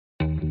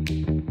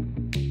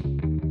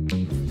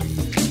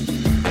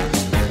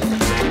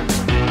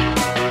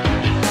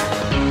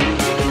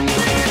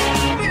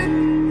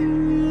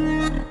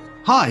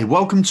Hi,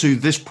 welcome to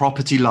This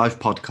Property Live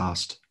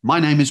podcast. My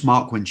name is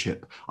Mark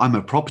Winship. I'm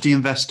a property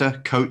investor,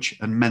 coach,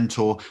 and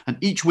mentor, and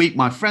each week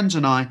my friends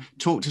and I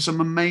talk to some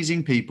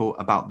amazing people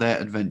about their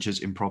adventures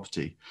in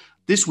property.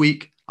 This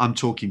week, I'm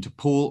talking to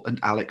Paul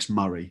and Alex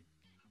Murray.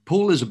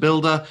 Paul is a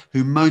builder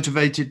who,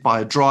 motivated by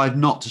a drive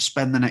not to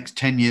spend the next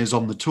 10 years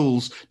on the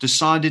tools,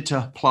 decided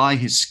to apply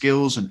his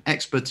skills and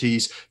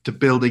expertise to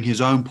building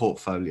his own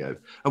portfolio.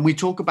 And we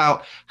talk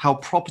about how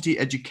property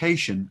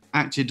education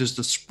acted as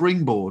the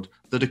springboard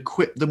that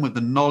equipped them with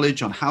the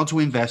knowledge on how to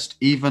invest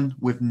even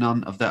with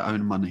none of their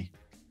own money.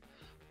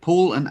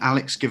 Paul and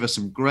Alex give us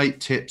some great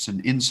tips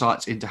and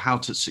insights into how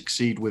to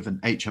succeed with an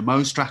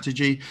HMO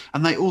strategy,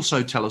 and they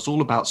also tell us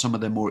all about some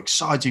of their more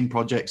exciting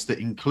projects that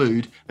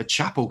include a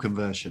chapel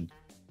conversion.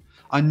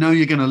 I know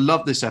you're going to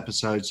love this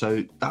episode,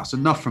 so that's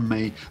enough from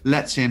me.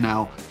 Let's hear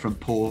now from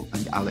Paul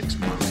and Alex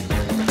Murray.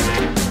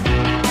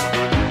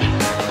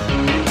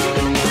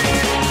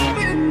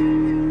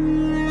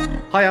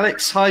 Hi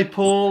Alex, hi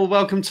Paul,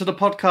 welcome to the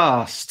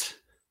podcast.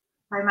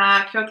 Hi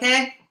Mark, you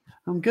okay?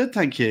 I'm good,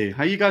 thank you.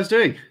 How are you guys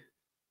doing?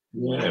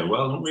 Yeah,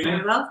 well, not really.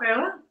 Very well,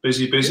 very well.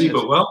 Busy, Good.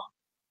 but well.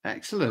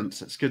 Excellent.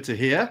 That's good to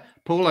hear.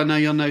 Paul, I know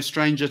you're no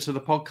stranger to the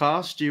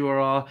podcast. You are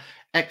our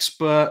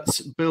expert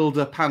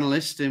builder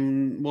panelist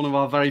in one of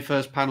our very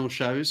first panel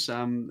shows.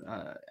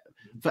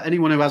 For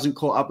anyone who hasn't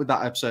caught up with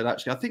that episode,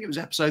 actually, I think it was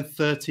episode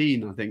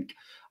 13, I think.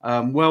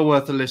 Well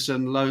worth a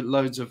listen.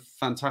 Loads of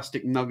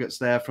fantastic nuggets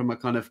there from a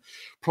kind of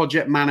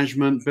project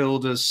management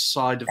builders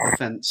side of the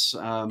fence.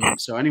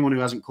 So anyone who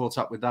hasn't caught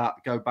up with that,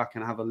 go back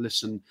and have a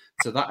listen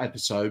to that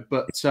episode.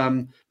 But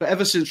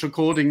ever since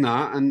recording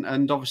that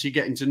and obviously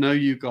getting to know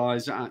you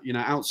guys,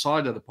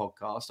 outside of the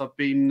podcast, I've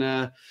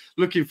been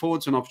looking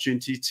forward to an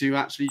opportunity to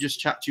actually just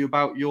chat to you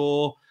about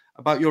your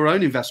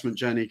own investment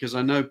journey, because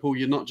I know, Paul,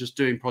 you're not just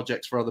doing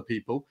projects for other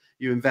people,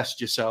 you invest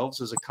yourselves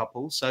as a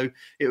couple. So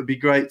it would be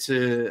great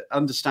to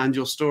understand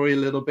your story a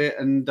little bit,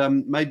 and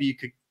maybe you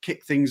could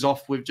kick things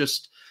off with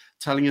just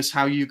telling us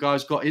how you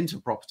guys got into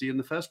property in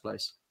the first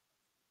place.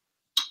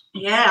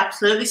 Yeah,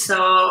 absolutely.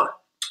 So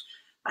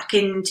back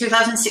in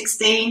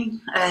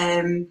 2016,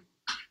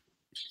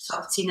 sort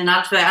of seen an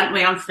advert, hadn't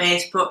we, on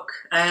Facebook,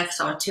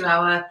 sort of a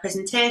 2-hour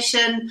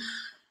presentation.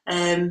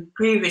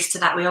 Previous to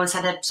that, we always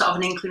had a sort of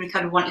an inkling we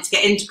kind of wanted to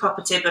get into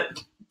property,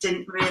 but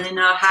didn't really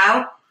know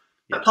how.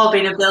 But Paul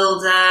being a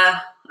builder,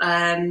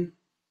 and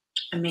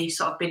me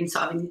sort of being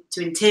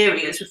into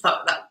interiors, we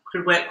thought that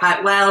could work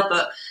quite well,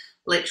 but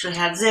literally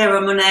had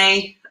zero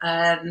money.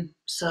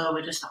 So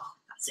we just thought,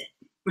 that's it.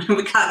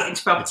 We can't get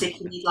into property.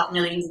 We need like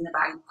millions in the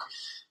bank.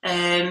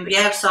 But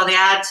yeah, I saw the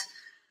ad,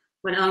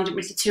 went on, did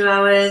it 2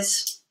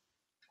 hours,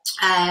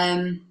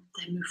 then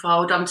moved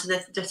forward onto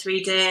the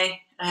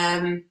 3-day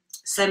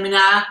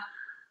seminar,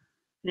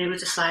 and it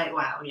was just like,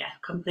 wow, yeah,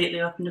 completely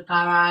opened up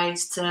our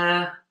eyes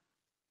to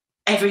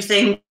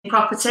everything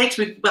property.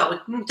 We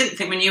didn't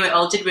think we knew it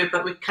all, did we?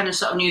 But we kind of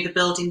sort of knew the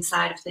building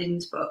side of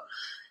things. But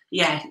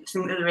yeah, I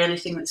think the really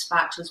thing that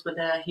sparked us was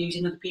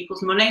using other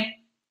people's money.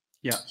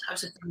 Yeah. So that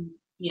was a thing,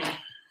 yeah.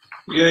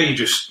 Yeah, you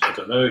just, I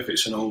don't know if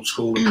it's an old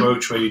school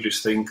approach where you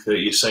just think that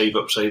you save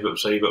up,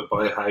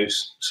 buy a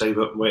house, save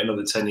up, wait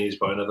another 10 years,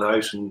 buy another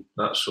house, and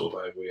that's sort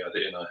of how we had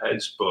it in our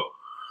heads. But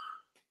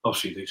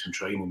obviously, you do some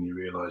training, you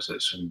realise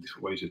there's some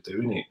different ways of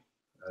doing it.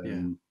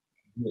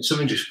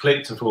 Something just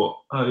clicked and thought,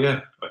 oh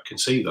yeah, I can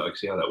see that, I can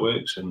see how that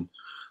works. And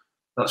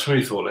that's when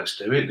we thought, let's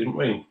do it, didn't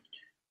we?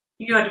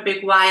 You had a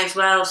big why as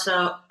well,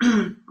 so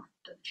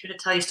should I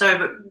tell you a story?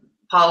 But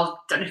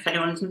Paul, don't know if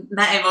anyone's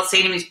met him or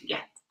seen him, he's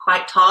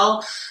quite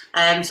tall. So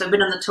I've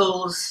been on the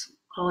tools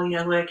all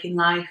your working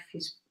life.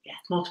 He's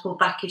multiple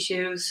back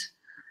issues.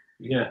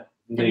 Yeah.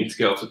 You need to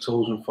get off the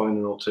tools and find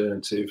an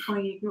alternative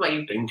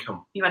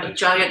income. You had a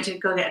job, you had to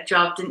go get a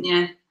job, didn't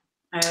you?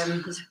 As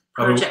a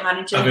project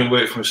manager. Having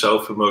worked for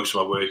myself for most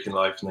of my working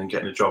life and then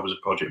getting a job as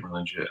a project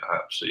manager, I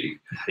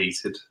absolutely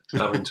hated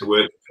having to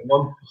work for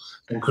someone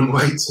and couldn't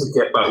wait to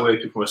get back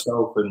working for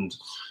myself. And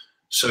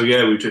so,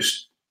 it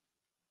just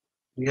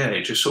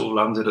sort of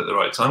landed at the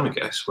right time, I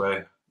guess,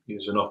 where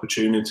there's an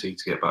opportunity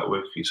to get back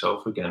working for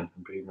yourself again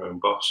and being your own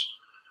boss.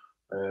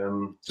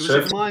 So it's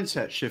a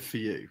mindset shift for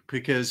you,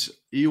 because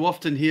you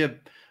often hear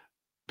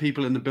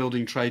people in the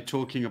building trade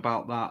talking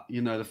about that,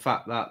 the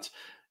fact that,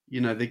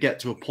 they get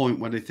to a point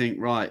where they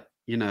think, right,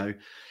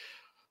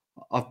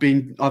 I've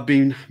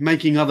been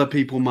making other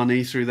people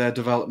money through their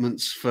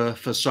developments for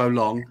so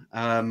long.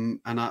 And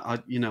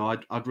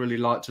I'd really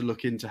like to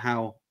look into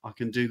how I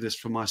can do this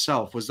for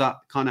myself. Was that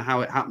kind of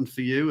how it happened for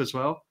you as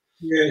well?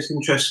 Yeah, it's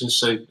interesting to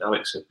say,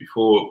 Alex said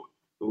before,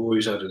 I've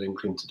always had an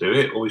inkling to do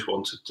it, always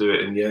wanted to do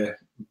it. And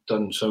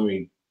done so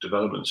many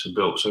developments and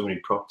built so many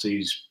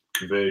properties,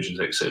 conversions,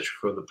 etc.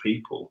 for other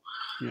people.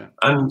 Yeah.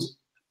 And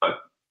I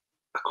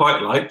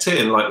quite liked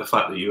it, and like the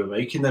fact that you were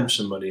making them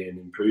some money and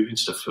improving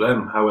stuff for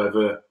them.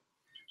 However,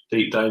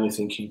 deep down you're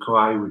thinking,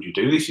 why would you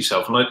do this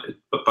yourself?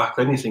 But back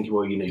then you're thinking,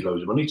 well, you need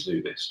loads of money to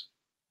do this.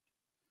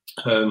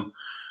 But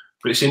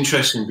it's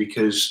interesting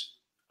because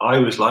I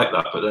was like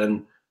that, but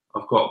then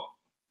I've got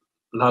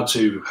lads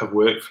who have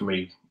worked for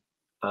me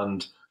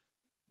and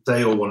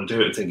they all want to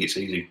do it and think it's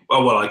easy.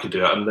 Oh, well, I could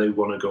do it. And they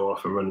want to go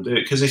off and run and do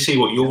it because they see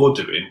what you're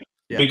doing.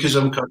 Yeah. Because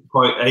I'm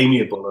quite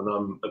amiable and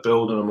I'm a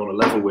builder and I'm on a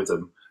level with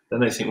them,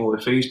 then they think, well,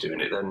 if he's doing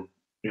it, then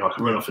I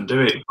can run off and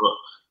do it. But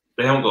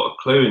they haven't got a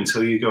clue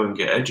until you go and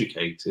get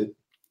educated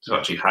to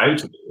actually how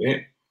to do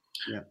it.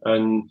 Yeah.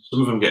 And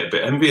some of them get a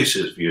bit envious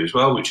of you as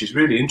well, which is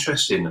really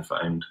interesting, I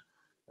found.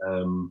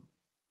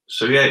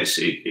 So yeah,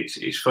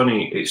 it's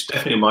funny. It's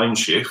definitely a mind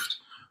shift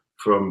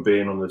from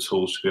being on the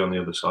tools to be on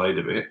the other side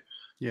of it.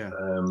 Yeah.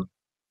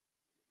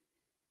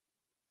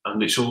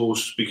 And it's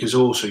also because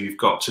you've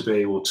got to be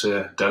able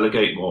to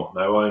delegate more.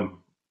 Now I'm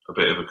a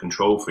bit of a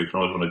control freak and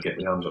I always want to get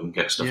my hands on and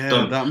get stuff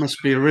done. Yeah, that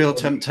must be a real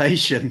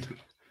temptation.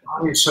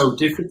 It's so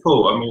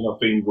difficult. I mean, I've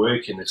been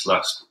working this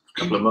last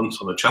couple of months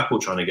on the chapel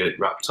trying to get it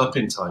wrapped up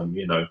in time,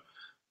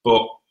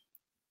 But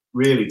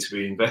really, to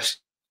be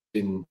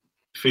investing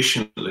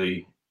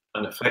efficiently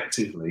and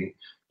effectively,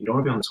 you don't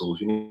want to be on the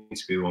tools. You need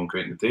to be the one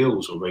creating the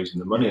deals or raising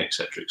the money,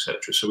 etc.,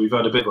 etc. So we've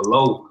had a bit of a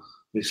lull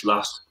this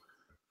last,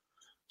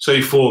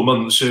 say, 4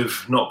 months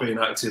of not being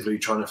actively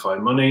trying to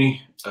find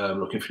money,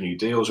 looking for new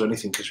deals or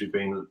anything, because we've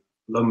been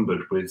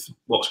lumbered with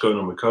what's going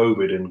on with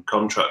COVID and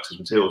contractors,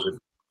 materials, of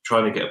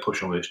trying to get a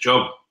push on this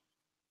job.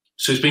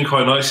 So it's been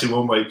quite nice in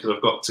one way because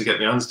I've got to get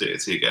my hands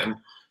dirty again.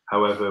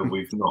 However,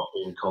 we've not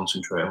been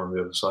concentrating on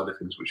the other side of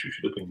things, which we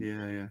should have been.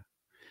 Yeah.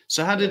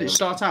 So how did it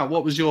start out?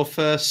 What was your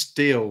first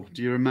deal?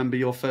 Do you remember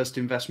your first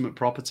investment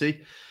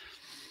property?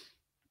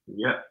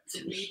 Yeah.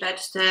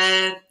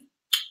 Bedster.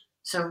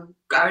 So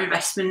our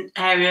investment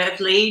area of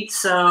Leeds.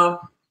 So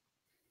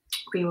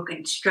we were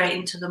getting straight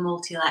into the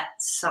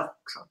multi-lets, so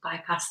sort of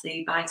bypass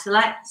the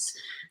buy-to-lets.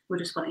 We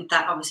just wanted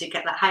that, obviously,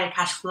 get that higher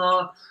cash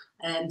flow,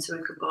 so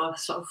we could both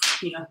sort of,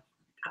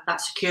 have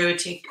that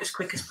security as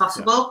quick as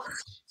possible. Yeah.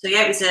 So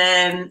yeah, it was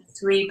a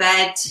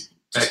 3-bed.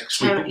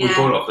 We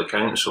bought it off the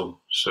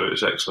council, so it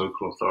was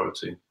ex-local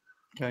authority.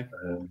 Okay.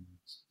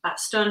 That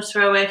stone's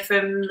throw away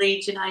from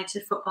Leeds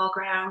United football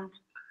ground.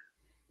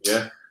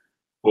 Yeah.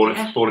 Bought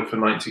it for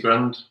 90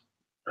 grand.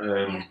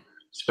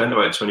 Spent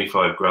about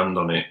 25 grand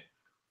on it.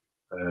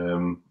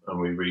 And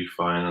we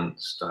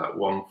refinanced at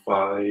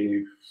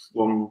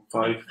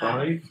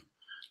 155.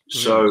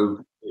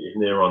 So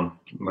near on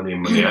money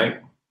in, money out.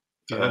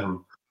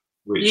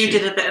 You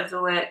did a bit of the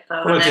work,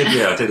 though. Well,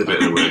 I did a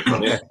bit of the work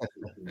on it.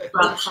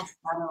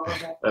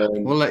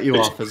 We'll let you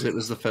off, as it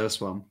was the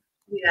first one.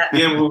 Yeah.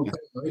 Yeah, well, but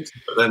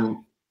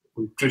then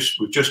we've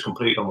just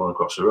completed on one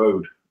across the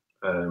road,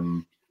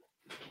 and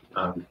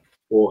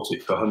bought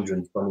it for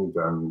 120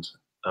 grand,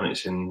 and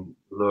it's in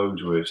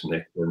loads worse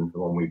nick than the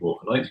one we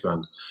bought for 90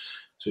 grand.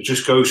 So it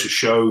just goes to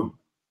show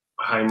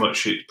how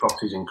much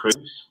property's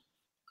increased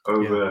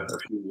over a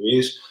few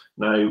years.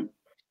 Now,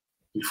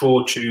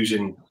 before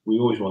choosing, we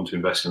always want to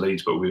invest in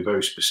Leeds, but we were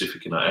very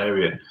specific in that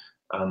area,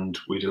 and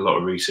we did a lot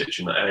of research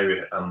in that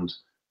area, and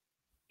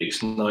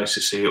it's nice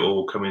to see it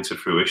all come into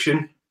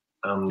fruition,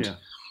 and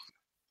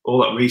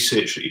all that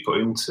research that you put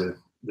into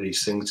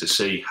these things to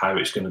see how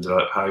it's going to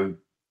develop, how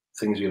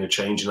things are going to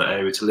change in that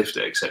area to lift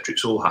it, etc.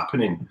 It's all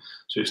happening,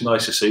 so it's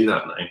nice to see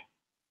that now.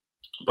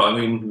 But I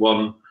mean,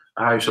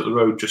 a house up the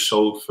road just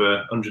sold for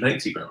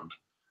 180 grand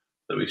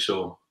that we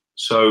saw.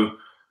 So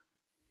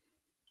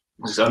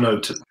I know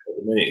at the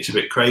minute it's a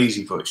bit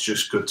crazy, but it's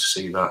just good to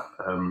see that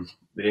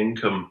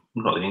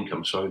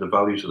the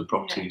values of the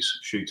properties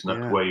shooting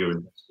up where you're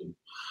investing.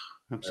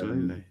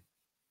 Absolutely.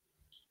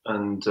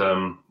 And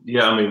I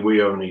mean,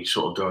 we only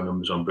sort of do our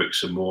numbers on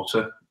bricks and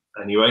mortar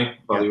anyway,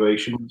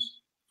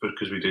 valuations,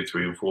 because we do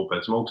 3 and 4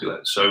 beds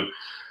multi-let. So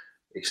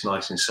it's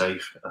nice and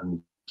safe,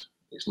 and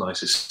it's nice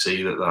to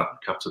see that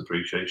capital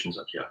appreciation is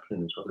actually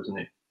happening as well, isn't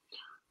it?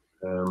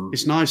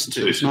 It's nice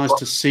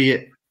to see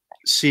it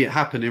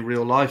happen in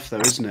real life, though,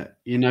 isn't it?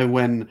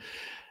 When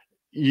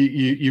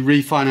you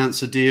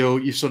refinance a deal,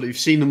 you've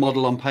seen the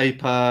model on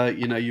paper.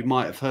 You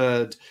might have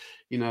heard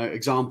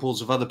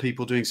examples of other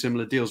people doing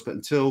similar deals, but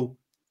until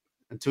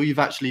you've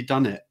actually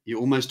done it, you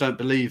almost don't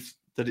believe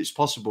that it's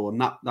possible. And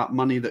that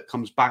money that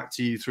comes back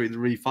to you through the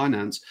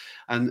refinance,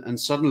 and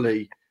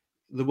suddenly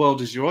the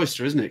world is your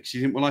oyster, isn't it? Because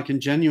you think, well, I can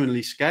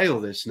genuinely scale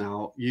this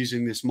now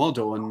using this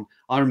model. And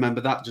I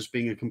remember that just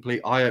being a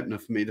complete eye opener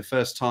for me. The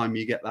first time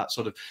you get that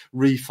sort of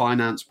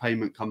refinance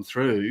payment come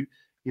through,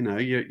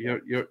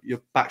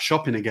 you're back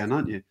shopping again,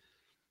 aren't you?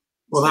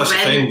 Well, that's the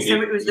thing. So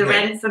it was the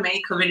rent for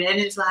me coming in.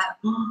 It's like,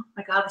 oh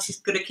my God, this is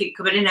going to keep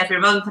coming in every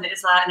month. And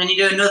it's like, and then you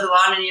do another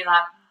one and you're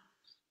like.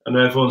 And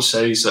everyone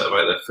says that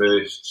about their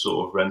first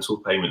sort of rental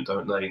payment,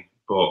 don't they?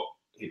 But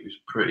it was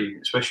pretty,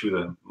 especially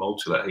with a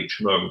multi-let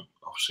HMO,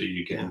 obviously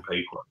you're getting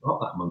paid quite a lot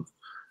that month.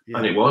 Yeah.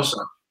 And it was,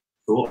 I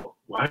thought,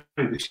 wow,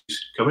 this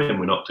is coming and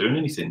we're not doing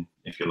anything,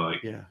 if you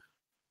like. Yeah.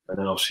 And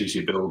then obviously as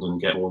you build and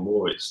get more and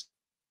more,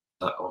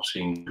 that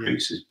obviously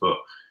increases. But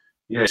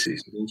it's an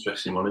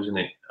interesting one, isn't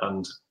it?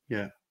 And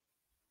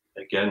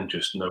again,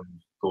 just knowing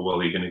full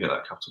well you're going to get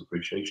that capital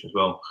appreciation as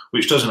well,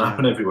 which doesn't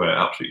happen everywhere. It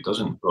absolutely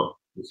doesn't. But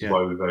this is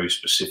why we're very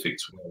specific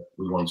to where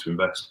we want to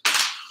invest.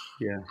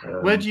 Yeah.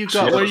 Where are you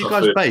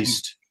guys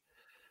based?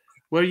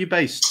 Where are you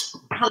based?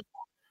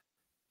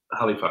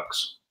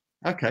 Halifax.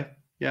 Okay.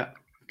 Yeah.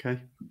 Okay.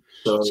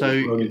 So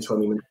we're only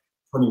 20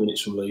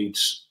 minutes from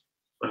Leeds.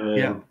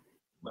 Yeah.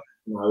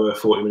 Now we're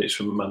 40 minutes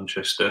from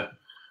Manchester.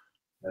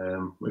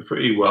 We're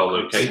pretty well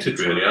located,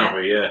 really, aren't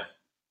we? Yeah.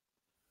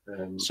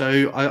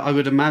 So I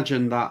would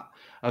imagine that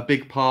a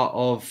big part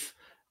of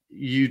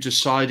you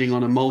deciding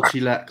on a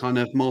multi-let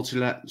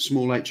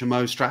small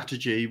HMO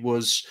strategy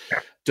was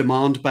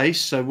demand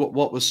based. So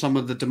what was some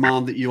of the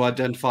demand that you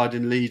identified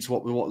in Leeds?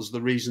 What was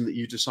the reason that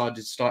you decided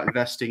to start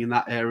investing in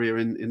that area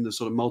in the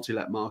sort of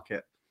multi-let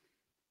market?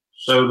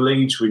 So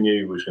Leeds we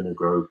knew was going to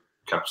grow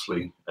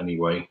capitally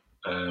anyway.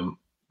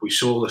 We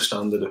saw the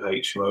standard of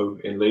HMO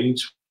in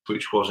Leeds,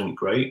 which wasn't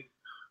great.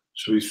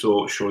 So we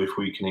thought, sure, if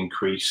we can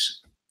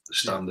increase the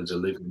standards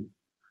of living,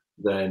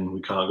 then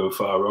we can't go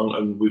far wrong.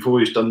 And we've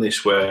always done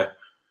this where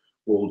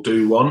we'll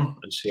do one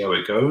and see how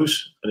it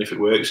goes. And if it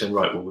works, then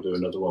right, we'll do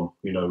another one.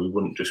 We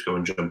wouldn't just go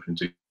and jump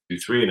into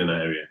 3 in an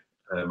area.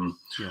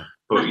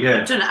 But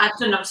I've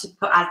done obviously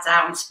put ads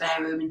out on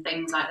Spare Room and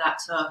things like that.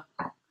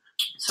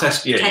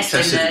 You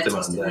tested the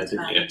demand there,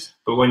 didn't you?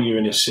 But when you're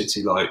in a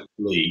city like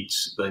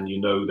Leeds, then you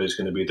know there's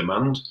going to be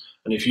demand.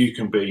 And if you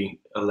can be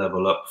a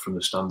level up from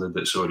the standard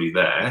that's already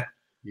there,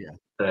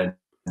 then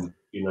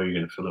you know you're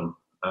going to fill them.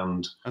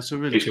 And that's a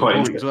really good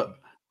point.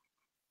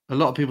 A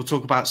lot of people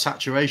talk about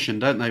saturation,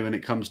 don't they, when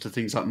it comes to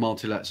things like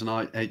multi-lets and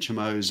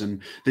HMOs,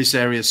 and this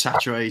area is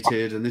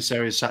saturated and this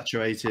area is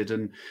saturated.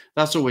 And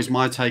that's always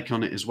my take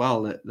on it as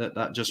well,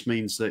 that just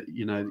means that,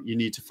 you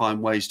need to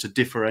find ways to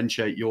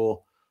differentiate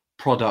your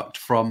product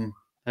from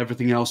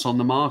everything else on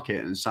the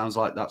market. And it sounds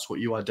like that's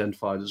what you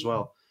identified as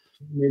well.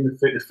 I mean,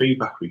 the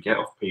feedback we get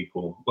off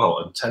people,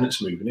 and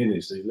tenants moving in,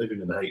 is they're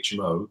living in an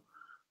HMO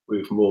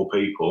with more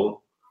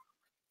people,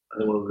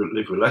 and they want to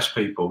live with less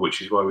people,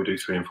 which is why we do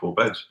 3 and 4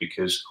 beds,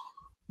 because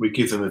we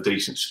give them a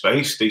decent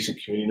space, decent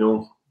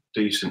communal,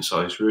 decent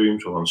sized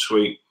rooms or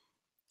ensuite.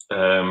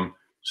 So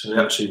they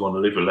actually want to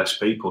live with less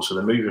people. So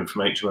they're moving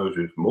from HMOs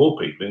with more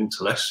people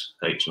into less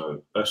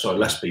people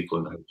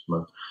in the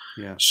HMO.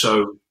 Yeah.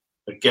 So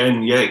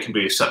again, it can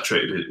be as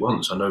saturated as it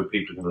wants. I know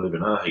people are going to live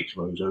in our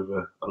HMOs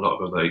over a lot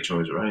of other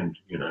HMOs around,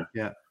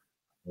 Yeah.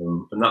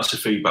 And that's the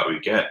feedback we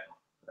get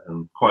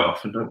quite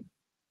often, don't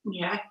we?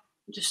 Yeah.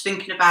 Just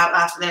thinking about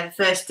that, the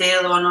first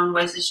deal, the one on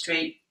Wesley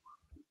Street,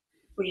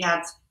 we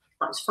had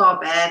 4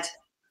 bed,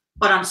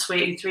 1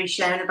 ensuite and 3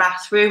 sharing a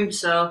bathroom.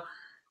 So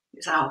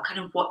it's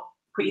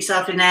put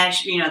yourself in there,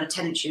 the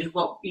tenant shoes.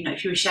 What,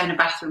 if you were sharing a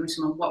bathroom with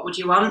someone, what would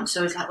you want?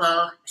 So it's like,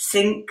 a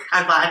sink.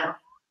 I'd like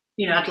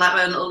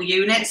my little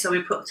unit. So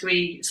we put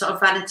 3 sort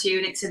of vanity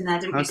units in there,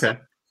 didn't we? Okay.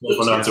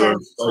 So their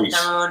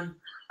own.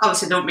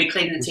 Obviously, don't be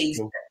cleaning the teeth,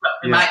 but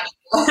we might.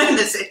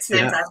 It's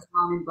the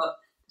morning, but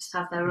just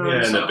have their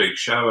own. And a big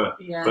shower.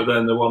 Yeah. But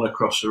then the one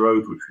across the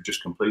road, which we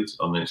just completed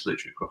on, it's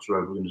literally across the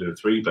road. We're going to do a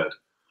 3 bed.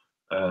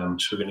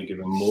 So we're going to give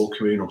them more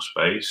communal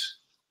space,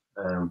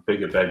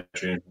 bigger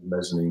bedrooms,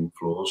 mezzanine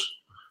floors,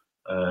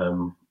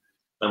 and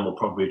we'll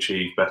probably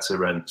achieve better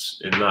rents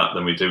in that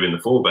than we do in the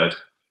 4 bed.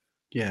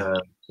 Yeah.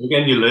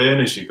 Again, you learn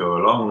as you go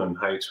along and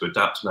how to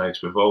adapt and how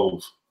to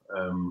evolve.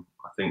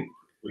 I think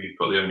we've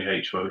got the only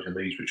HMOs in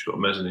these which got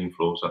mezzanine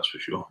floors, that's for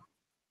sure.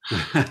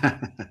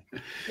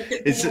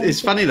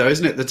 It's funny though,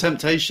 isn't it? The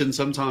temptation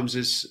sometimes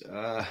is,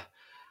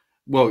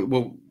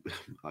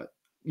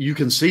 you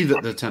can see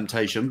that the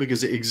temptation,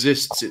 because it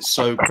exists, it's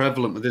so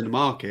prevalent within the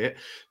market,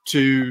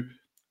 to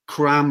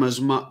cram as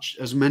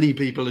many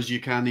people as you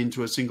can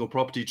into a single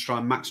property to try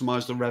and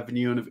maximize the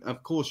revenue. And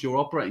of course, you're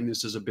operating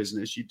this as a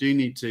business. You do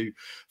need to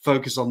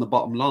focus on the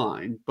bottom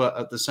line, but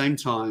at the same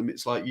time,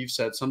 it's like you've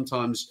said,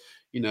 sometimes,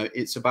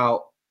 it's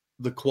about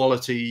the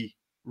quality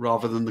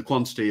rather than the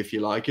quantity, if you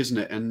like, isn't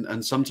it?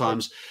 And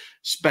sometimes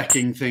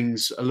speccing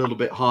things a little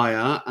bit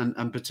higher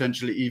and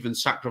potentially even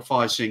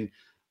sacrificing,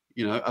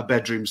 a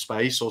bedroom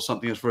space or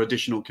something for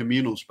additional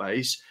communal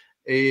space,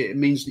 it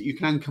means that you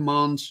can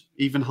command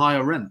even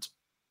higher rent.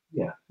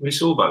 Yeah,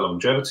 it's all about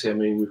longevity. I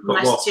mean, we've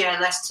got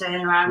less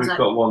turnaround. We've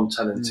got 1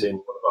 tenant in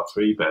one of our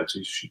 3 beds.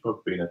 She's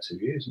probably been there 2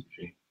 years, hasn't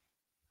she?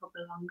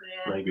 Probably longer,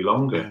 yeah. Maybe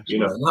longer.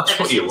 And that's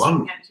what you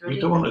want.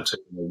 You don't want to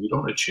you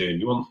don't want to churn.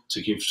 You want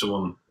to give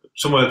someone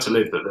somewhere to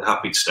live that they're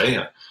happy to stay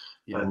at,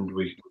 and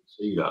we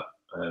see that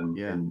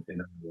in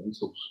our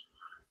rentals.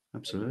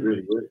 Absolutely,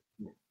 really good.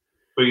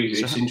 But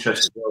it's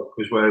interesting as well,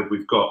 because where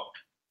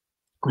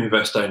we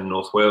invest down in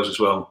North Wales as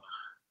well,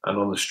 and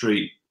on the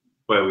street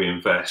where we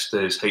invest,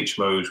 there's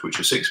HMOs which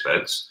are 6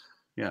 beds,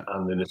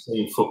 and in the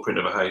same footprint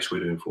of a house,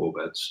 we're doing 4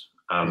 beds,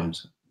 and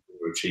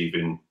we're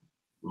achieving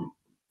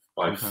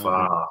by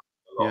far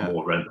a lot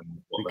more rent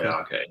than what they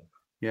are getting.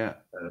 Yeah,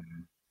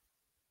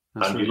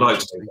 and really, you'd like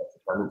to say that to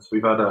tenants.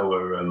 We've had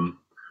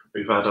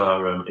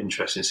our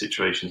interesting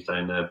situations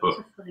down there, but it's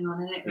a funny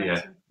one, isn't it?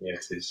 Yeah,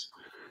 it is.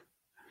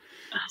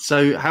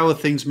 So how have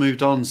things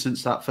moved on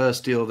since that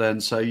first deal then?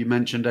 So you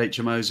mentioned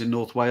HMOs in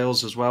North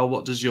Wales as well.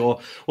 What does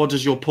your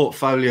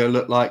portfolio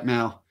look like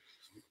now?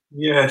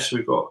 Yes,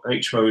 we've got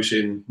HMOs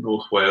in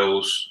North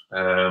Wales.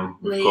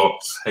 We've got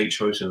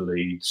HMOs in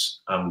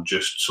Leeds and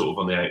just sort of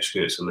on the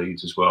outskirts of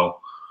Leeds as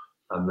well.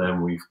 And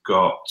then we've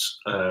got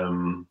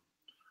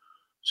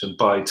some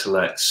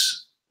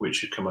buy-to-lets,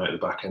 which had come out of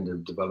the back end of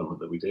the development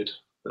that we did,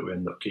 that we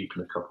ended up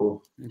keeping a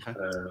couple. Okay.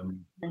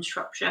 In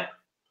Shropshire.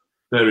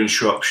 They're in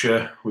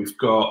Shropshire. We've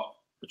got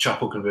a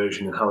chapel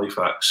conversion in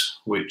Halifax,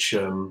 which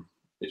is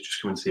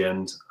just coming to the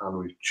end, and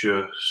we've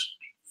just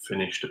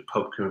finished a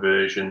pub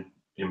conversion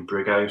in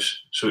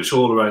Brighouse. So it's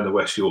all around the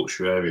West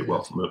Yorkshire area.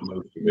 Well, most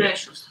of it.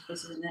 Commercial stuff,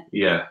 isn't it?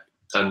 Yeah.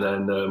 And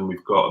then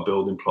we've got a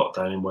building plot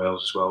down in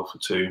Wales as well for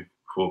 2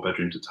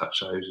 4-bedroom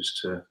detached houses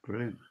to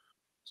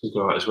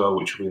go out as well,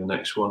 which will be the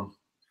next one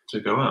to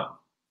go out.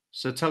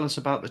 So tell us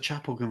about the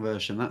chapel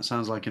conversion. That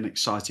sounds like an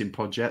exciting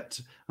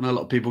project. I know a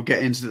lot of people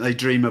get into it. They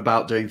dream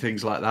about doing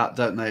things like that,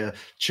 don't they? A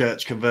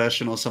church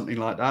conversion or something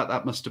like that.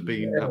 That must have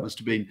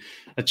been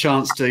a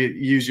chance to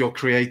use your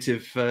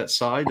creative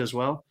side as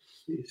well.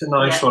 It's a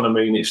nice one. I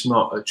mean, it's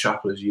not a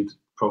chapel as you'd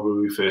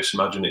probably first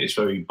imagine it. It's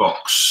very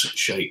box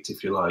shaped,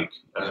 if you like.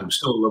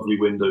 Still lovely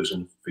windows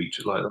and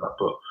features like that.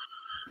 But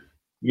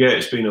yeah,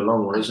 it's been a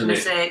long one, isn't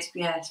it?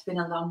 It's been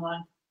a long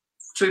one.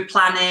 Through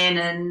planning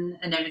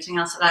and everything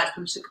else like that, it's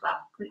probably took about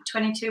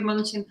 22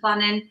 months in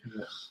planning.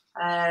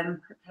 Had a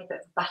bit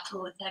of a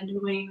battle at the end of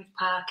the week with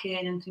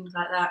parking and things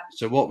like that.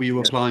 So what were you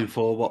applying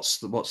for? What's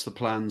the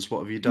plans? What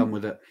have you done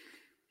with it?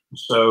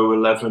 So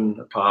 11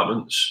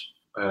 apartments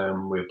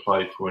we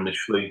applied for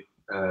initially.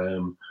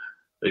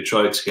 They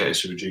tried to get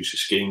us to reduce the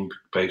scheme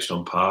based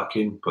on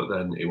parking, but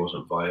then it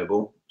wasn't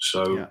viable.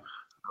 So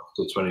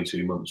after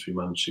 22 months, we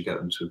managed to get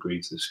them to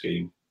agree to the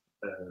scheme.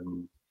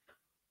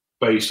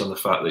 Based on the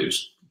fact that it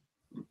was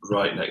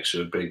right next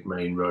to a big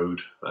main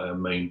road,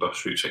 main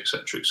bus routes,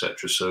 etc.,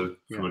 etc. So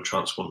from a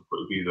transport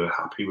point of view, they're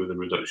happy with the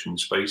reduction in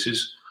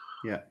spaces.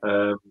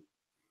 So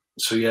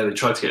they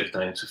tried to get it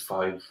down to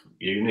 5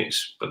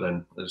 units, but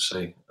then, as I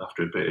say,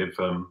 after a bit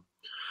of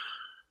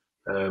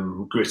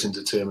grit and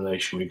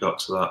determination, we got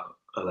to that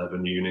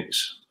 11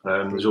 units.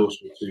 There's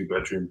also a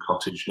 2-bedroom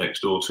cottage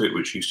next door to it,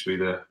 which used to be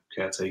the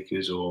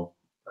caretakers or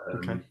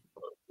the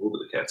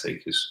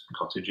caretakers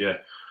cottage.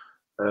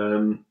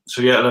 11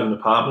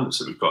 apartments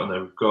that we've got in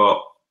there. We've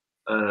got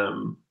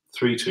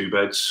 3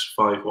 2-beds,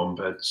 5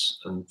 1-beds,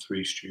 and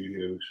 3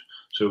 studios.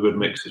 So a good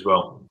mix as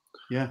well.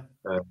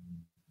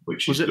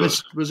 Which was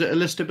it a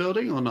listed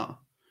building or not?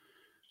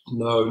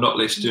 No, not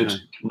listed. No.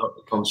 Not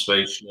the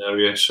conservation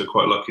area. So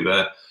quite lucky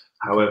there.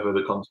 However,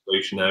 the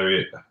conservation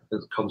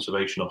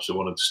officer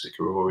wanted to stick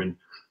a roar in,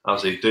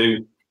 as they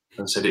do,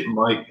 and said it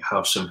might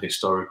have some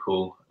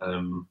historical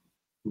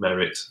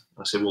merit.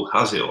 I said, well,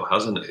 has it or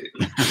hasn't it?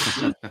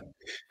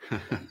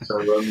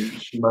 So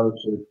she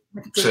managed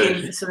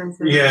to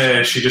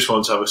she just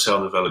wanted to have a say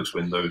on the Velux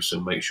windows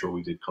and make sure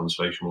we did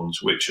conservation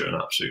ones, which are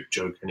an absolute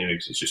joke anyway,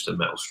 because it's just a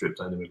metal strip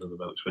down the middle of the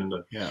Velux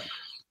window.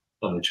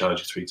 And they charge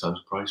you 3 times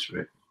the price for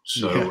it.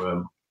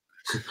 So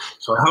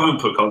so I haven't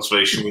put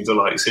conservation window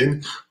lights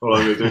in. All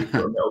I'm going to do is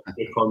put a metal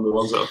strip on the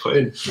ones that I put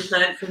in. You've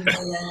learned from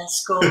the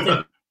school.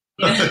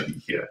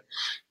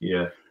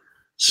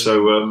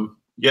 So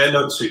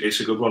it's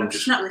a good one. I'm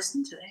just not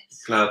listening to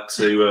this. Glad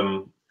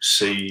to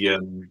see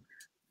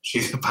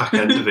the back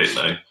end of it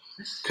now,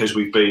 because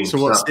we've been. So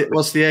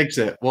what's the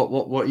exit?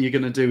 What are you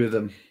going to do with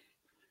them?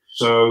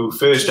 So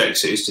first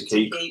exit is to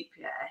keep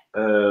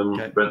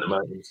rent them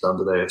out in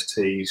standard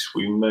ASTs.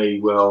 We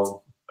may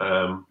well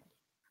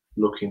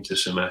look into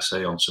some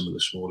SA on some of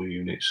the smaller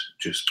units.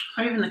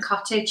 Or even the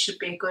cottage should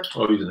be a good.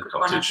 Or even the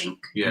cottage, one, I think.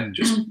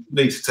 Just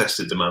need to test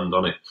the demand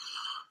on it.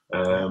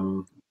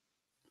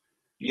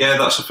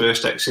 That's the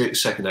first exit.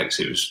 Second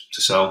exit was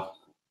to sell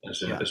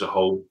as a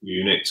whole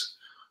unit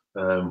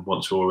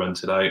once we're all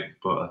rented out.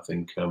 But I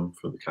think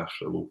for the cash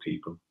flow, we'll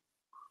keep them.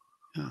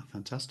 Yeah,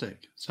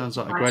 fantastic. Sounds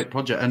like a great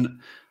project. And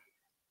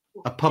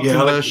a pub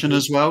conversion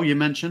as well, you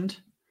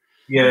mentioned?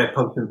 Yeah,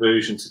 pub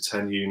conversion to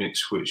 10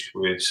 units, which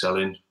we're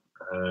selling.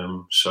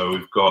 So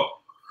we've got,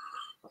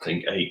 I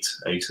think, 8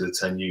 of the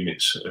 10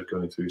 units are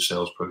going through the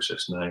sales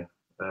process now.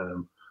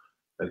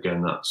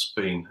 Again, that's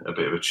been a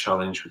bit of a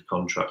challenge with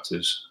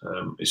contractors.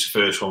 It's the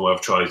first one where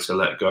I've tried to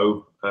let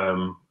go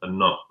and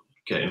not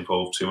get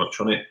involved too much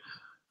on it.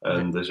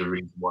 And there's a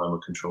reason why I'm a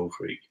control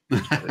freak.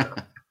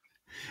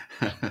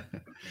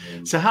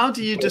 So how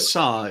do you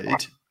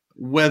decide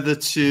whether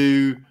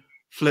to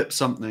flip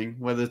something,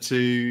 whether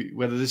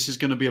this is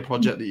going to be a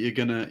project that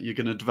you're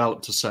gonna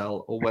develop to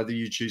sell, or whether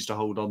you choose to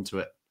hold on to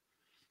it?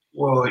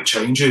 Well, it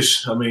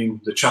changes. I mean,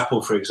 the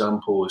chapel, for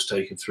example, has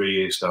taken 3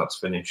 years start to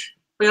finish.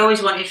 We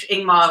always wanted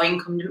more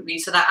income, didn't we?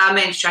 So that our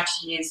main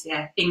strategy is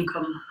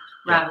income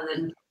rather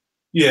than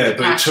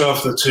but to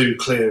have the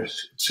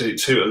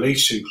at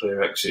least two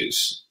clear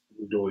exits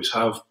we'd always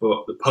have.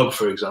 But the pub,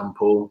 for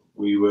example,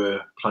 we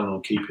were planning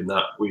on keeping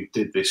that. We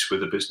did this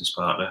with a business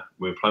partner.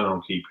 We were planning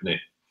on keeping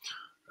it.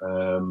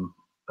 And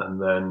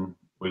then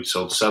we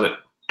sold to sell it.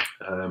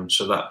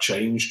 So that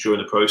changed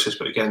during the process.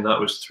 But again, that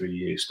was 3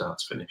 years start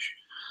to finish.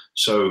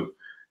 So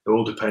it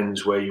all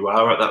depends where you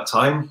are at that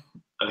time.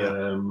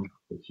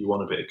 If you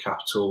want a bit of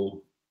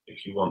capital,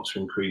 if you want to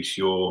increase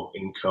your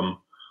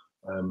income,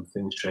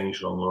 things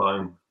change along the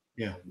line.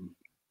 I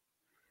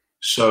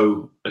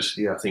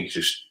think it's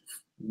just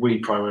we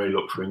primarily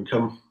look for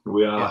income.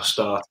 We are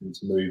starting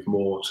to move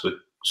more to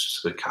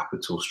the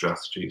capital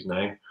strategies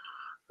now,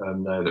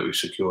 now that we've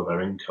secured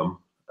our income.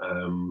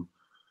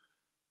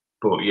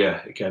 But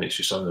yeah, again, it's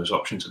just some of those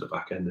options at the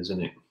back end,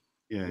 isn't it?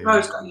 Yeah. You've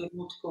always got your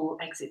multiple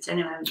exits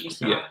anyway, haven't you?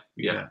 So.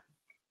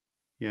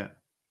 Yeah.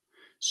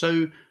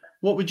 So,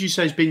 what would you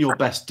say has been your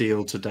best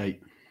deal to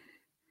date?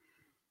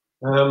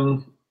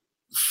 From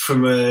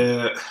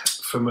a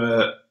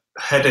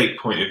headache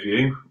point of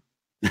view,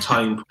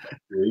 time point of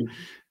view,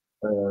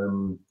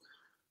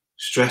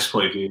 stress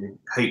point of view,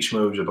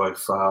 HMOs are by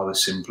far the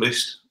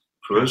simplest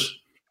for us.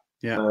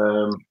 Yeah.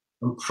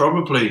 And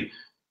probably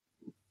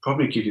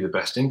give you the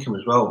best income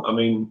as well. I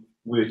mean,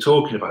 we're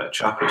talking about a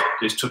chapel.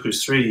 This took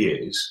us 3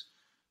 years.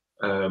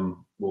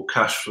 We'll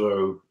cash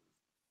flow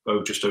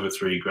just over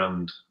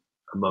 $3,000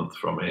 a month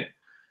from it.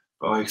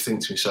 But I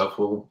think to myself,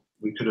 well,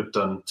 we could have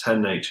done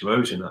 10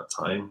 HMOs in that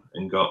time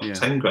and got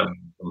 10 grand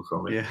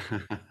from it. Yeah.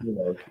 You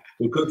know,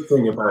 the good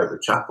thing about the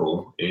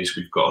chapel is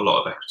we've got a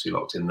lot of equity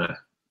locked in there.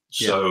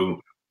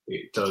 So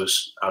it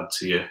does add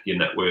to your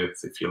net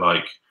worth, if you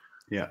like.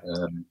 Yeah.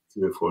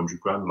 300 or 400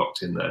 grand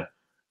locked in there.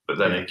 But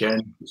then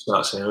again, you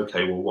start saying,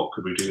 okay, well, what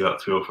could we do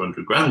that 300 or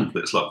 400 grand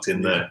that's locked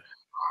in there?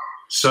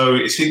 So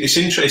it's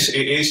interesting.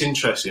 It is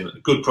interesting.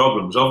 Good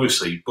problems,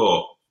 obviously,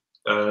 but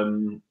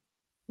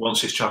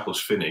once this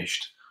chapel's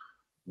finished,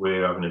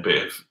 we're having a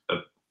bit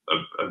of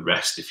a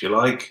rest, if you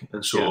like,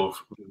 and sort of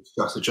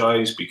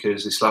strategize,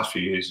 because this last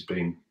few years has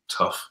been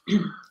tough,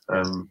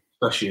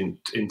 especially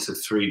into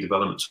 3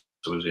 developments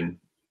I was in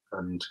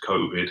and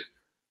COVID,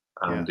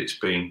 and it's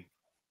been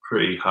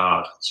pretty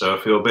hard. So I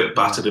feel a bit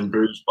battered and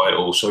bruised by it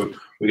all. So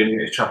we're going to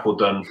get a chapel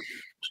done.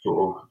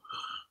 Sort of,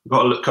 we've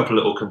got a couple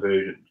of little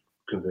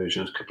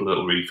conversions, a couple of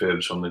little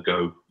refurbs on the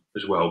go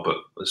as well. But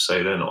let's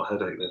say they're not a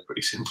headache; they're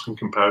pretty simple in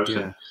comparison.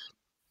 Yeah.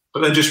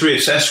 But then just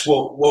reassess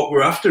what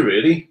we're after,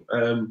 really.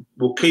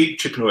 We'll keep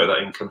chipping away at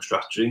that income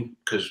strategy,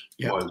 because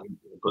why wouldn't we?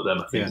 But then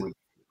I think we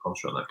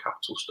concentrate on that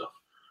capital stuff.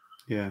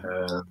 Yeah.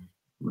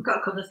 We've got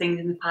a couple of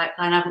things in the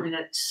pipeline, haven't we,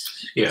 that's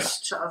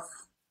sort of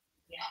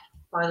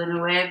boiling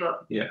away.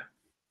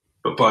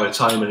 But by the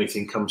time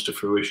anything comes to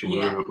fruition,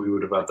 we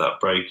would have had that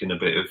break and a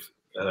bit of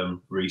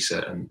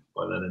reset, and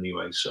by then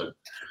anyway. So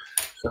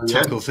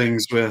tackle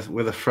things with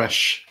a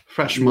fresh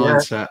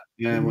mindset.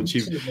 Once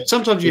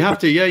sometimes you have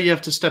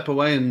to step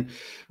away and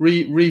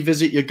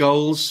revisit your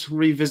goals,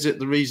 revisit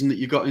the reason that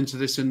you got into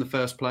this in the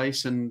first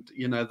place, and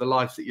the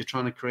life that you're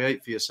trying to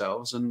create for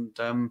yourselves, and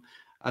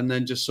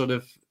then just sort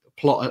of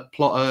plot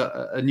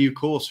a new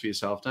course for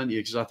yourself, don't you?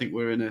 Because I think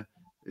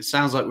it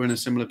sounds like we're in a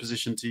similar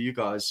position to you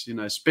guys.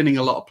 Spinning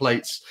a lot of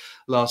plates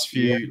last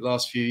few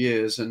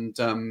years, and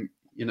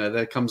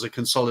there comes a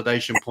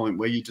consolidation point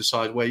where you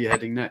decide where you're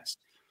heading next.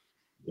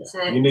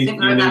 So you need to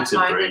breathe. Aren't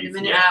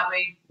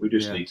we? We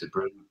just need to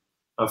breathe.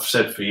 I've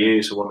said for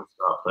years I want to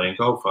start playing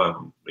golf. I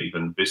haven't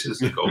even visited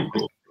the golf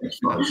course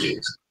for 5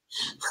 years.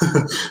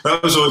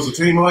 That was always the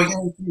dream.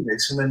 Oh, do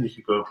this, and then you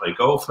could go and play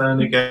golf now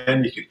and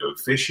again. You could go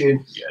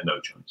fishing. Yeah, no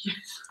chance.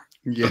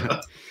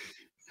 Yeah.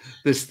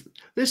 This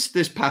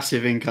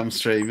passive income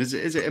stream, is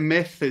it a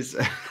myth? It's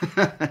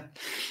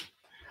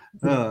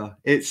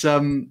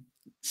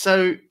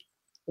so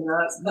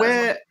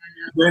where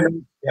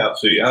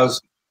absolutely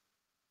has.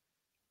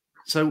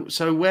 So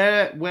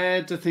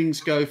where do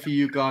things go for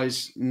you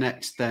guys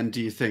next then,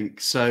 do you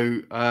think? So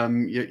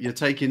you're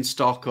taking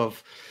stock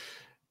of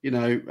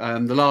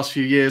the last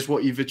few years,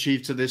 what you've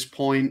achieved to this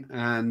point,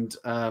 and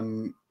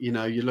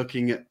you're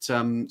looking at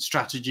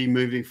strategy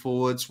moving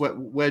forwards.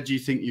 Where do you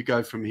think you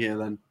go from here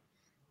then?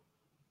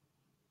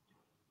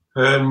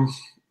 We've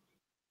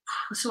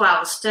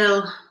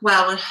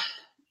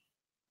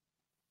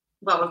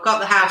got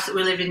the house that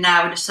we live in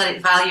now. We just had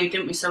it valued,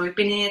 didn't we? So we've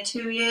been here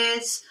 2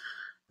 years.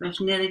 We've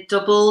nearly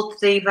doubled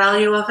the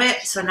value of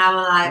it. So now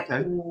we're like,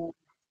 ooh.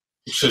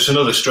 So it's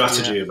another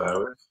strategy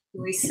about it.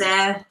 Do we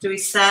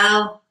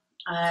sell?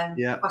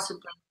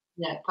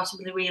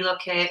 Possibly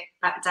relocate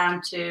back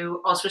down to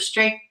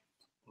Oswestry.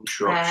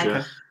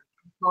 Shropshire. I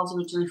was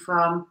originally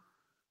from.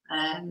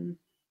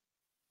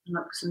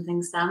 Look for some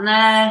things down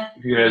there.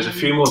 Yeah, there's a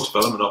few more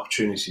development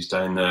opportunities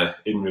down there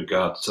in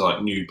regard to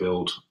like new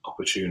build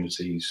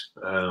opportunities.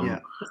 The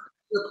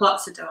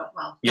plots are down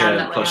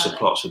plus the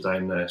plots are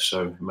down there,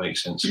 so it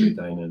makes sense to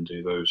go down and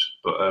do those.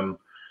 But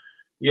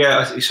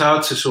it's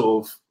hard to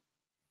sort of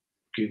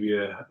give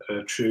you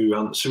a true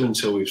answer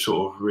until we've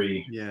sort of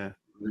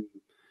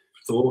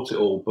thought it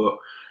all. But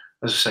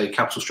as I say,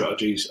 capital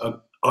strategies.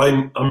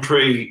 I'm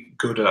pretty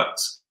good at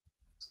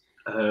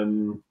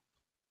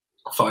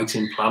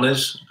fighting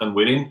planners and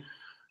winning.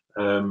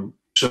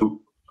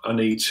 So I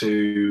need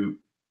to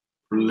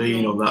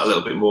lean on that a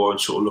little bit more and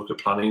sort of look at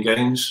planning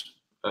games.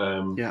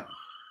 What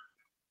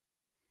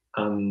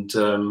I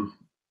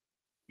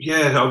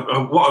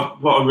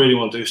really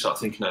want to do is start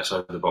thinking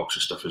outside the box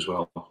of stuff as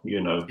well.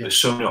 There's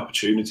so many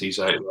opportunities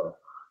out there.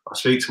 I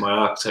speak to my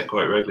architect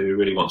quite regularly who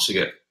really wants to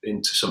get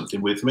into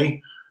something with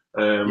me.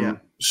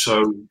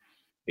 So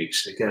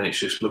it's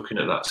just looking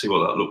at that, see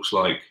what that looks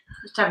like.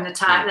 Just having the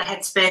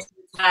headspace,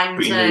 time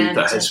but you need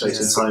that to headspace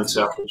and time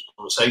to have those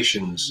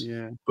conversations.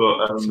 Yeah,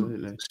 But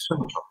absolutely. there's so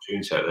much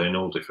opportunity out there in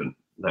all different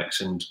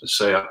necks, and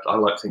say I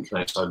like thinking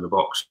outside the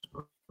box,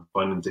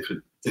 finding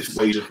different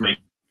ways of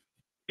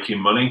making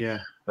money. Yeah,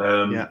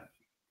 I'm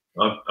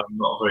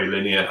not very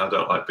linear. I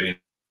don't like being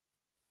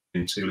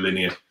too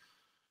linear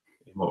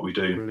in what we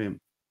do.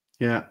 Brilliant.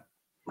 Yeah,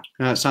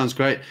 it sounds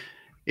great.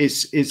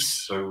 It's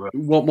So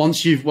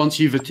once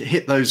you've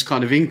hit those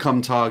kind of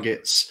income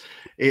targets,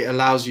 it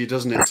allows you,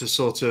 doesn't it, to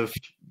sort of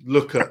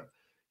look at,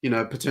 you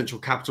know, potential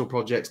capital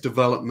projects,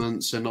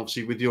 developments, and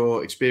obviously with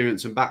your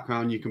experience and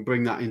background, you can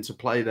bring that into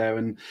play there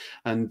and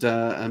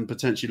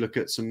potentially look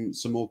at some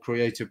more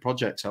creative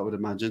projects, I would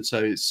imagine.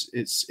 So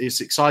it's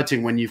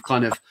exciting when you've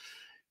kind of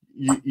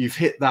you've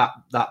hit that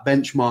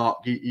benchmark,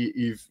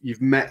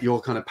 you've met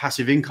your kind of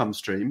passive income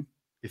stream,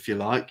 if you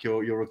like,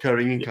 your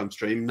recurring income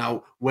stream.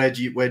 Now, where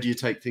do you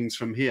take things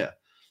from here?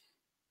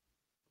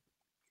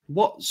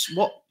 What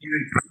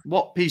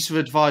piece of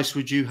advice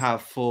would you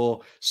have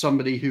for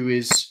somebody who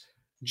is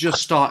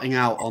just starting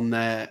out on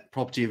their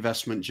property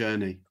investment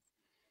journey?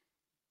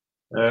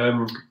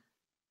 Get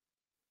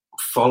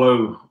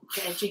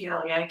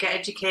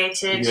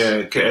educated.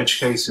 Yeah, get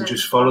educated and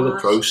just follow the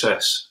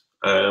process.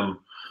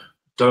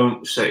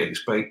 Don't set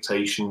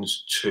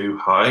expectations too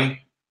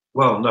high.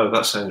 Well, no,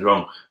 that sounds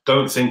wrong.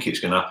 Don't think it's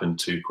going to happen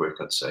too quick,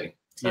 I'd say.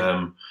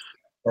 Yeah.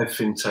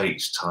 Everything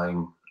takes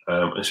time,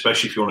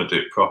 especially if you want to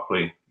do it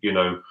properly. You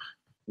know,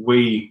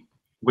 we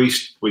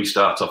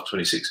start off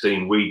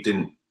 2016. We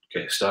didn't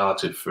get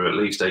started for at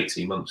least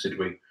 18 months, did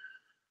we?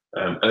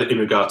 In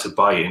regard to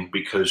buying,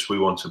 because we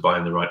want to buy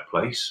in the right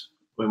place.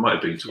 It might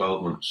have been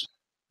 12 months.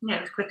 Yeah,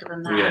 it was quicker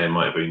than that. Yeah, it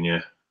might have been,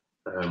 yeah.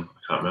 I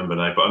can't remember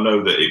now, but I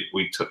know that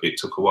it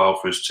took a while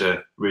for us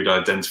to really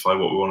identify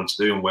what we wanted to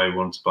do and where we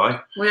wanted to buy.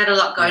 We had a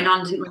lot going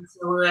on, didn't we?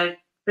 So we were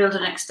building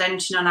an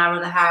extension on our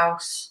other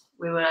house.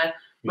 We were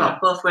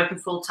both working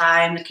full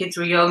time. The kids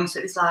were young, so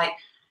it was like,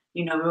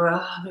 you know, we were,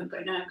 I haven't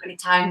got any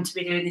time to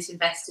be doing this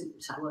investing.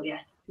 It's like, well, yeah,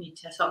 you need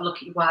to sort of look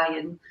at your why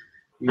and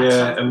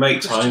and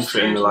make time for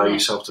it and allow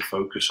yourself to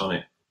focus on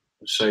it.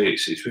 I'd say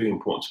it's really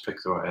important to pick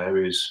the right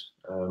areas.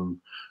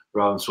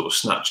 Rather than sort of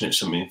snatching at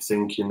something and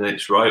thinking that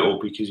it's right, or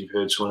because you've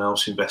heard someone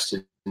else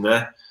invested in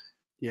there.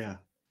 Yeah.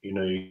 You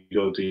know, you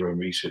go do your own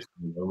research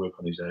and work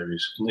on these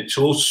areas. And it's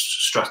all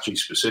strategy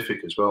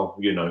specific as well,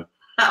 you know.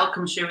 That all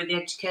comes through with the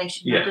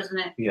education, doesn't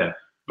it? Yeah.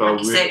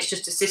 Like you say, it's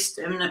just a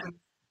system that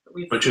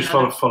we've but just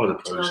follow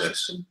the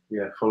process.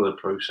 Yeah, follow the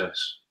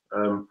process.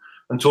 And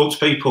talk to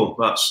people.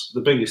 That's the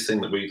biggest thing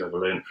that we've ever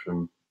learned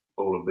from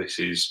all of this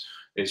is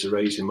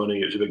raising money.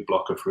 It was a big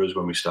blocker for us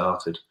when we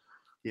started.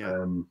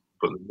 Yeah.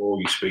 But the more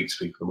you speak to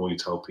people, the more you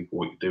tell people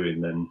what you're doing,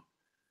 then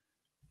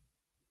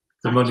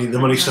the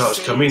money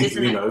starts coming,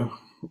 you know,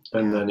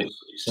 and then it's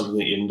something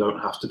that you don't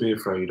have to be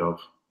afraid of.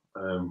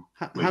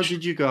 How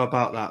did you go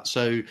about that?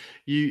 So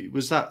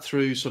was that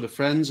through sort of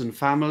friends and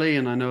family?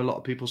 And I know a lot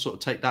of people sort of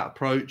take that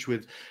approach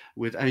with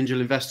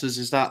angel investors.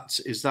 Is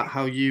that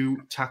how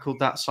you tackled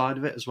that side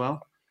of it as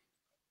well?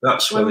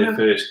 That's where they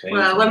first came.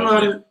 Well,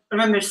 I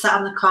remember we sat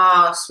on the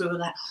course, we were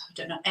like, I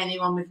don't know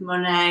anyone with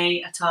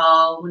money at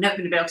all. We're never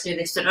going to be able to do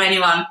this. Don't know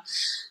anyone.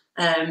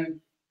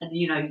 And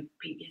you know,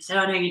 people say,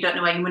 "Oh no, you don't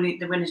know where the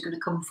money's going to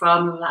come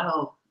from." We were like,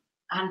 "Oh,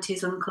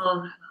 auntie's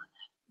uncle."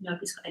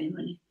 Nobody's got any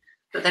money.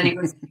 But then it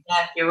was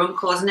your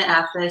uncle, wasn't it?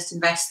 Our first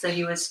investor.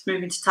 He was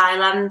moving to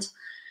Thailand.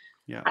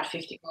 Yeah. Had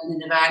 50 grand in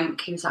the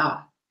bank. He was like,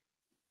 "Oh,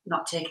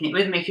 not taking it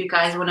with me. If you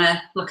guys want to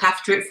look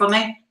after it for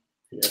me."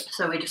 Yeah.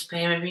 So we just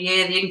pay him every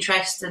year the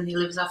interest, and he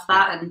lives off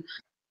that. And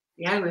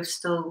we've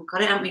still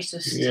got it, haven't we?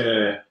 Just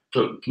and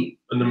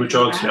the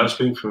majority has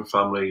been from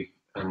family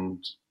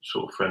and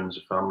sort of friends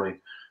of family.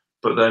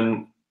 But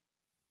then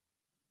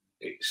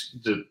it's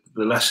the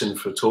lesson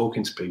for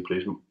talking to people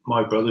is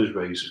my brother's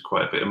raises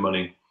quite a bit of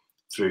money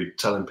through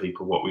telling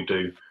people what we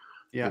do.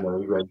 Yeah. You know,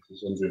 he raised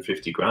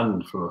 150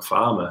 grand from a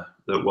farmer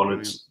that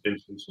wanted him to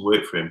do some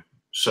work for him.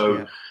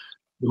 So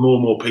the more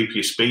and more people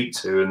you speak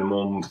to and the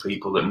more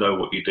people that know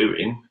what you're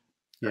doing,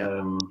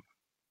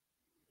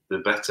 the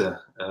better.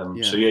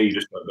 So you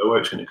just don't know where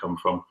it's going to come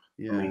from.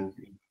 Yeah. I mean,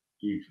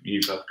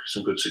 you've had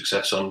some good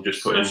success on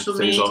just putting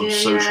things on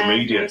social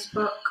media.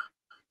 Facebook.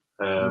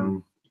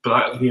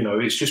 But you know,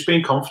 it's just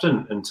being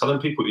confident and telling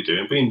people what you're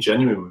doing, being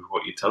genuine with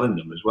what you're telling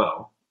them as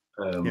well.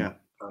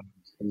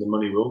 And the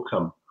money will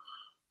come.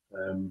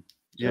 I mean,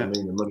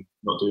 the money's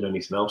not doing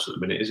anything else at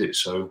the minute, is it?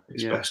 So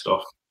it's best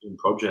off in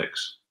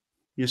projects.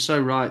 You're so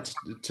right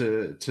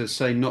to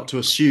say not to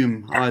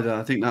assume either.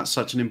 I think that's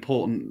such an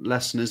important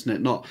lesson, isn't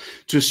it? Not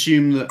to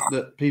assume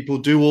that people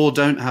do or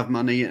don't have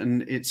money,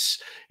 and it's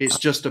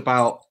just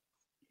about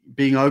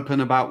being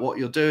open about what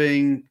you're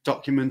doing,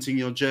 documenting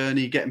your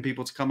journey, getting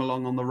people to come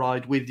along on the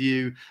ride with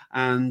you,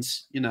 and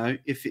you know,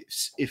 if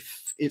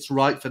it's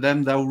right for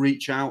them, they'll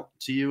reach out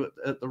to you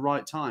at the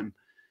right time.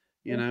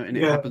 You know, and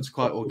it happens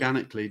quite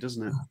organically,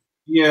 doesn't it?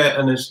 Yeah,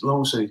 and as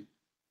long as they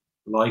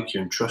like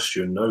you and trust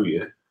you and know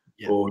you.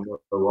 Or know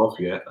of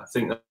yet, I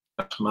think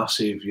that's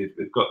massive.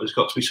 There's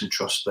got to be some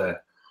trust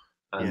there,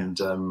 and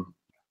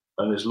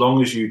And as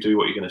long as you do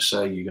what you're going to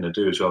say you're going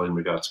to do as well in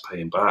regard to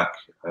paying back,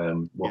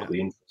 what the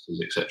interest is,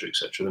 etc.,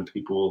 then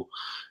people will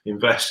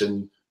invest,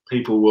 and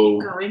people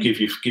will give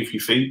you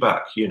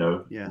feedback,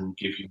 and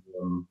give you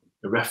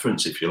a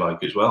reference, if you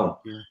like, as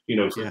well.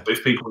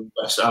 If people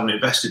haven't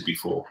invested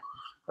before,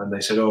 and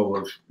they said, "Oh,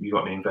 well, have you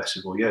got any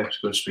investors?" Well, yeah,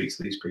 just go and speak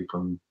to these people,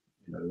 and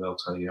they'll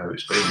tell you how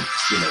it's been,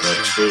 their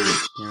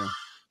experience.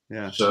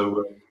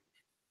 So.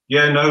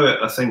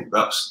 I think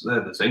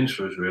they're the things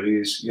for us really,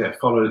 is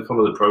follow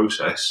the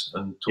process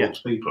and talk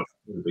to people. Are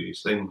the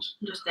biggest things.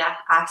 Just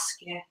ask,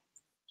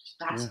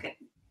 just ask it.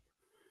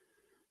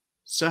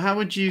 So how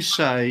would you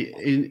say,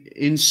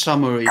 in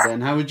summary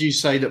then, how would you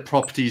say that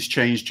property's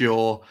changed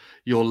your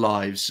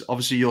lives?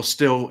 Obviously you're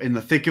still in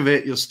the thick of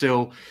it, you're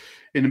still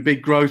in a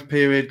big growth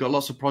period, got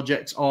lots of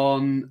projects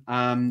on,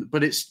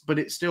 but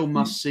it still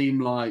must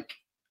seem like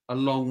a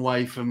long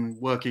way from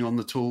working on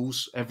the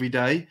tools every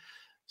day.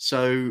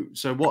 So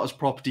what has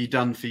property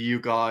done for you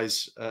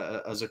guys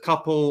as a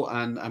couple,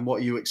 and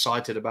what are you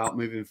excited about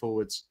moving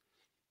forwards?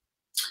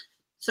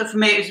 So for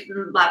me, it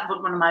was like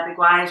one of my big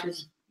whys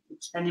was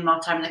spending more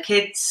time with the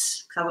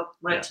kids, because I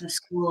worked in a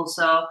school.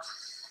 So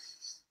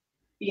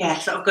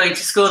sort of going to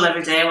school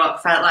every day,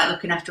 what felt like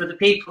looking after other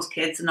people's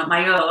kids and not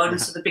my own.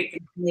 So the big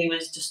thing for me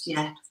was just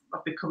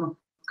I've become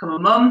a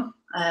mum.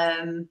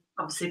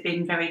 Obviously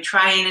been very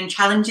trying and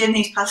challenging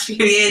these past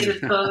few years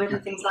with COVID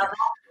and things like that.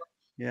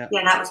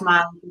 That was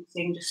my big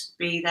thing, just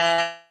be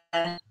there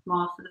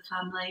more for the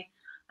family,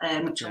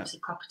 which obviously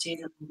property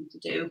is something to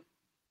do.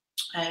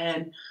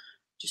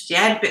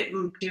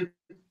 Do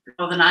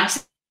all the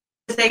nice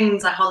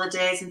things like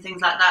holidays and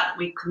things like that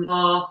we couldn't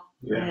more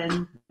be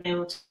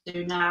able to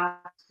do now.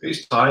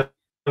 It's time.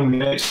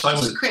 It's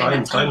time with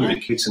the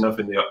kids and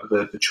having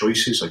the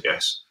choices, I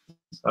guess.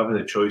 Having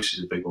the choice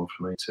is a big one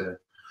for me to,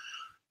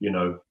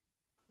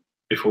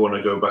 if I want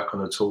to go back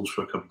on the tools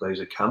for a couple of days,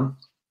 I can.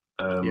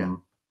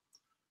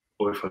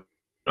 Or if I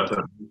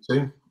don't need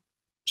to.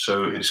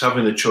 So it's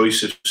having the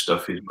choice of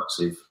stuff is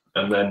massive.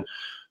 And then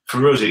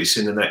for us, it's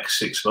in the next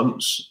 6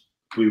 months,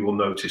 we will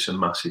notice a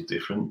massive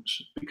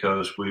difference,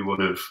 because we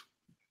would have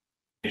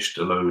finished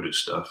a load of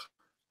stuff.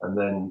 And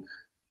then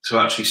to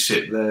actually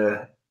sit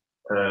there,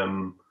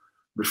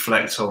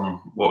 reflect on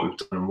what we've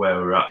done and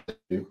where we're at,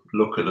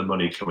 look at the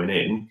money coming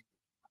in,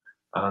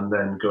 and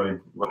then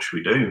going, what should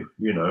we do?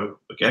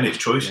 Again, it's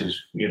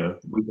choices. We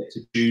get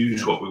to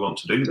choose what we want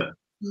to do then.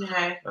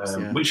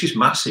 Which is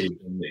massive,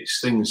 and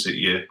it's things that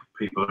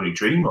people only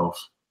dream of,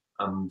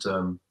 and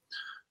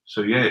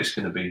it's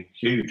going to be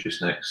huge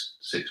this next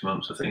 6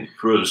 months, I think,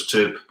 for us,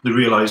 to the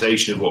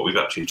realisation of what we've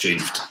actually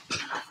achieved.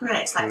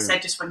 It's like I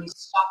said, just when you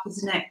stop,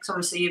 isn't it? Because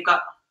obviously you've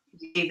got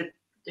the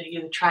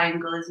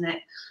triangle, isn't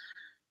it?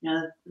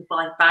 The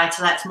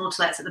buy-to-lets,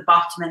 multi-lets at the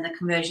bottom, and the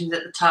conversions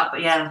at the top.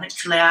 But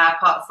literally our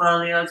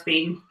portfolio has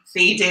been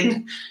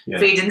feeding the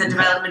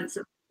developments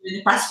of in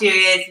the past few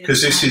years.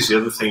 Because this is the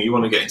other thing, you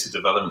want to get into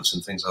developments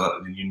and things like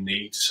that, and you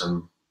need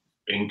some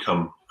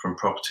income from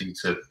property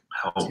to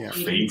help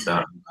feed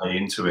that and pay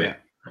into it.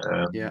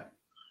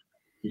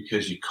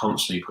 Because you're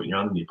constantly putting your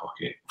hand in your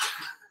pocket.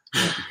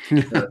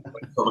 And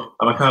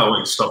I can't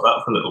wait to stop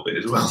that for a little bit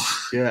as well.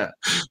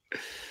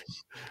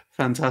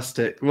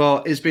 Fantastic.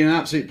 Well, it's been an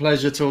absolute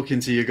pleasure talking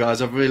to you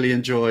guys. I've really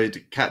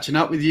enjoyed catching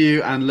up with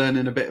you and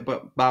learning a bit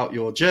about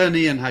your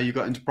journey and how you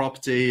got into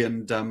property.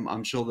 And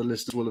I'm sure the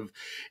listeners will have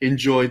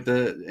enjoyed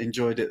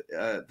it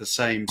the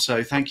same.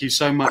 So thank you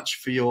so much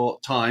for your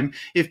time.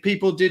 If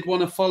people did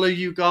want to follow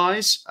you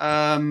guys,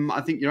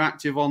 I think you're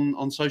active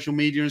on social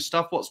media and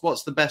stuff.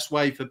 What's the best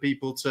way for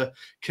people to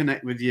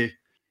connect with you?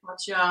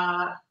 What's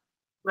your...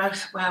 Well,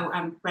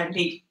 I'm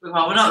ready.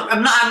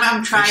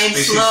 I'm trying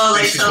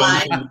slowly.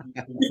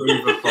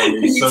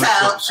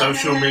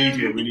 Social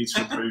media. We need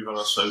to improve on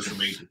our social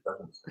media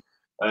presence.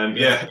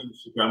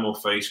 Instagram or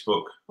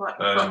Facebook.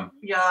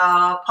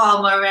 Your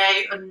Paul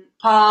Murray and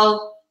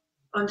Paul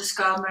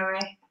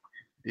 _Murray.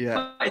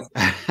 Yeah.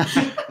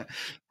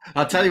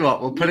 I'll tell you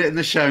what, we'll put it in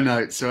the show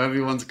notes so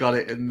everyone's got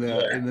it in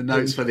the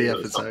notes for the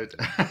episode.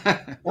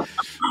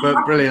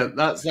 But brilliant.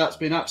 That's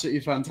been absolutely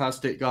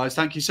fantastic, guys.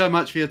 Thank you so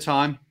much for your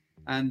time.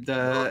 And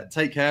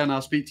take care, and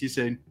I'll speak to you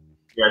soon.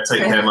 Yeah,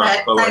 take care,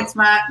 Matt. Bye-bye. Thanks,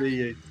 Matt. See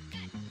you.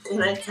 See you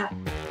later.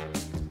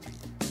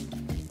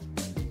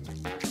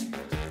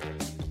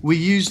 We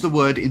use the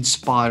word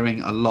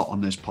inspiring a lot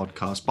on this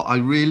podcast, but I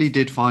really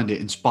did find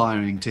it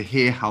inspiring to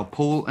hear how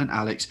Paul and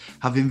Alex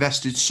have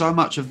invested so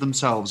much of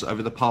themselves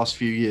over the past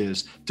few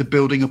years to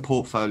building a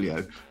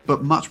portfolio,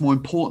 but much more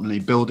importantly,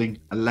 building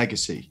a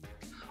legacy.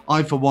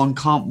 I, for one,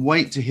 can't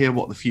wait to hear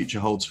what the future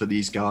holds for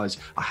these guys.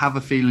 I have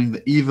a feeling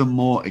that even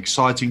more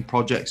exciting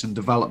projects and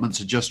developments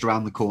are just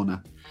around the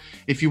corner.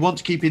 If you want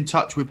to keep in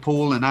touch with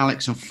Paul and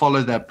Alex and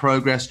follow their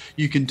progress,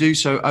 you can do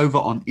so over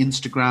on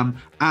Instagram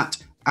at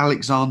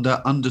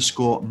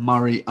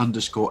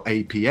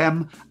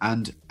Alexander_Murray_APM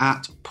and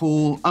at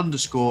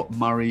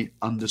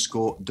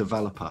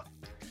Paul_Murray_developer.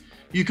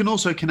 You can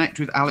also connect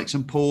with Alex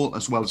and Paul,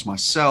 as well as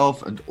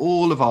myself and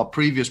all of our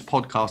previous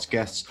podcast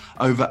guests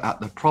over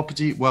at the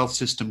Property Wealth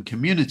System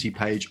community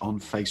page on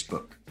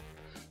Facebook.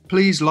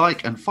 Please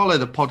like and follow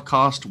the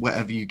podcast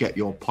wherever you get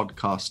your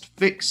podcast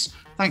fix.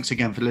 Thanks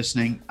again for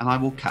listening, and I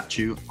will catch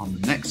you on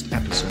the next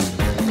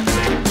episode.